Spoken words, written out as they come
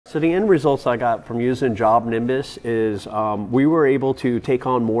So the end results I got from using JobNimbus is we were able to take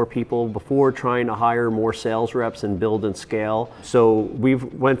on more people before trying to hire more sales reps and build and scale. So we've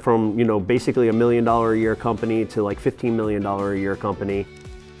went from, basically $1 million a year company to like $15 million a year company.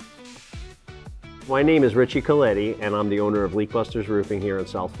 My name is Richie Coletti, and I'm the owner of Leakbusters Roofing here in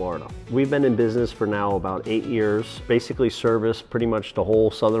South Florida. We've been in business for now about 8 years, basically service pretty much the whole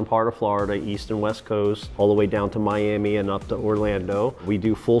southern part of Florida, east and west coast, all the way down to Miami and up to Orlando. We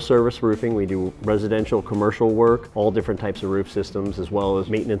do full service roofing, we do residential, commercial work, all different types of roof systems, as well as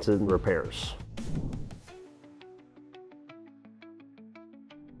maintenance and repairs.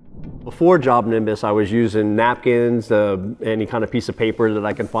 Before JobNimbus, I was using napkins, any kind of piece of paper that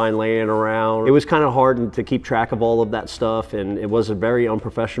I could find laying around. It was kind of hard to keep track of all of that stuff, and it was very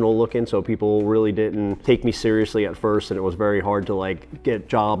unprofessional looking, so people really didn't take me seriously at first, and it was very hard to get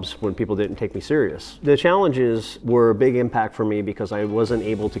jobs when people didn't take me serious. The challenges were a big impact for me because I wasn't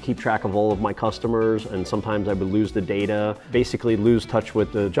able to keep track of all of my customers, and sometimes I would lose the data, basically lose touch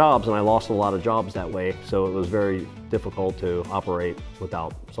with the jobs, and I lost a lot of jobs that way, so it was very difficult to operate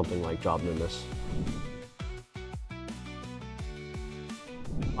without something like JobNimbus.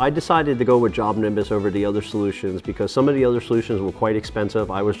 I decided to go with JobNimbus over the other solutions because some of the other solutions were quite expensive.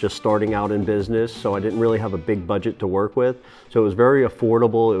 I was just starting out in business, so I didn't really have a big budget to work with. So it was very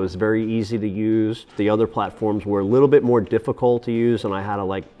affordable, it was very easy to use. The other platforms were a little bit more difficult to use, and I had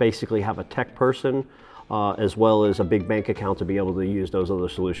to basically have a tech person as well as a big bank account to be able to use those other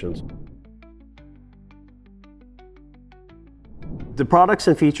solutions. The products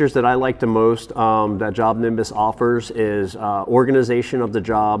and features that I like the most that JobNimbus offers is organization of the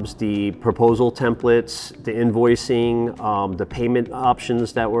jobs, the proposal templates, the invoicing, the payment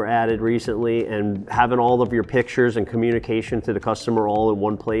options that were added recently, and having all of your pictures and communication to the customer all in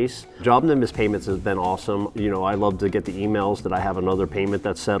one place. JobNimbus payments has been awesome. I love to get the emails that I have another payment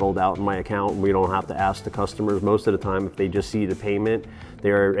that's settled out in my account, and we don't have to ask the customers. Most of the time, if they just see the payment,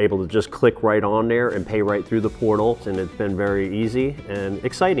 they're able to just click right on there and pay right through the portal, and it's been very easy and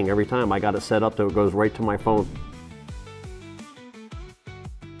exciting every time. I got it set up so it goes right to my phone.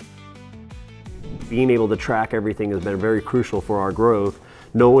 Being able to track everything has been very crucial for our growth.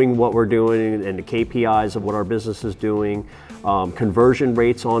 Knowing what we're doing and the KPIs of what our business is doing, conversion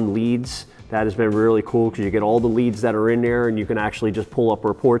rates on leads. That has been really cool because you get all the leads that are in there, and you can actually just pull up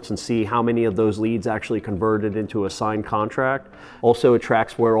reports and see how many of those leads actually converted into a signed contract. Also, it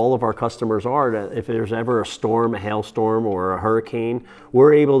tracks where all of our customers are. That if there's ever a storm, a hailstorm, or a hurricane,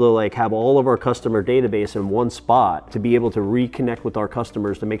 we're able to have all of our customer database in one spot to be able to reconnect with our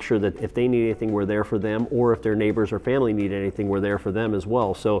customers to make sure that if they need anything, we're there for them, or if their neighbors or family need anything, we're there for them as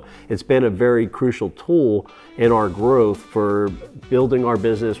well. So it's been a very crucial tool in our growth for building our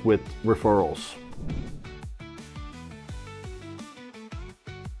business with referrals.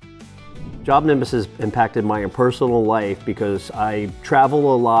 JobNimbus has impacted my personal life because I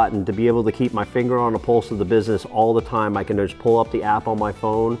travel a lot, and to be able to keep my finger on the pulse of the business all the time, I can just pull up the app on my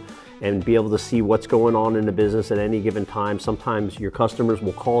phone and be able to see what's going on in the business at any given time. Sometimes your customers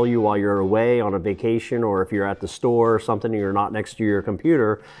will call you while you're away on a vacation, or if you're at the store or something and you're not next to your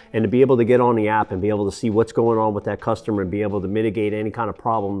computer, and to be able to get on the app and be able to see what's going on with that customer and be able to mitigate any kind of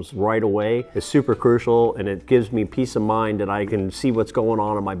problems right away is super crucial, and it gives me peace of mind that I can see what's going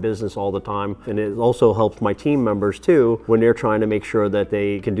on in my business all the time. And it also helps my team members too when they're trying to make sure that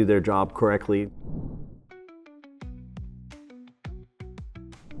they can do their job correctly.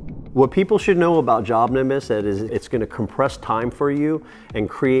 What people should know about JobNimbus is it's going to compress time for you and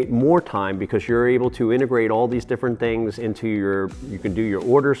create more time because you're able to integrate all these different things into you can do your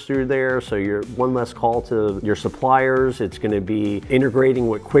orders through there, so you're one less call to your suppliers. It's going to be integrating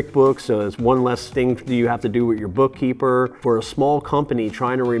with QuickBooks, so it's one less thing you have to do with your bookkeeper. For a small company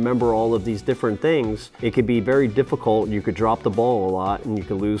trying to remember all of these different things, it could be very difficult. You could drop the ball a lot, and you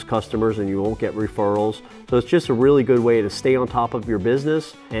could lose customers, and you won't get referrals. So it's just a really good way to stay on top of your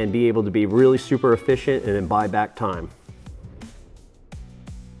business and be able to be really super efficient and then buy back time.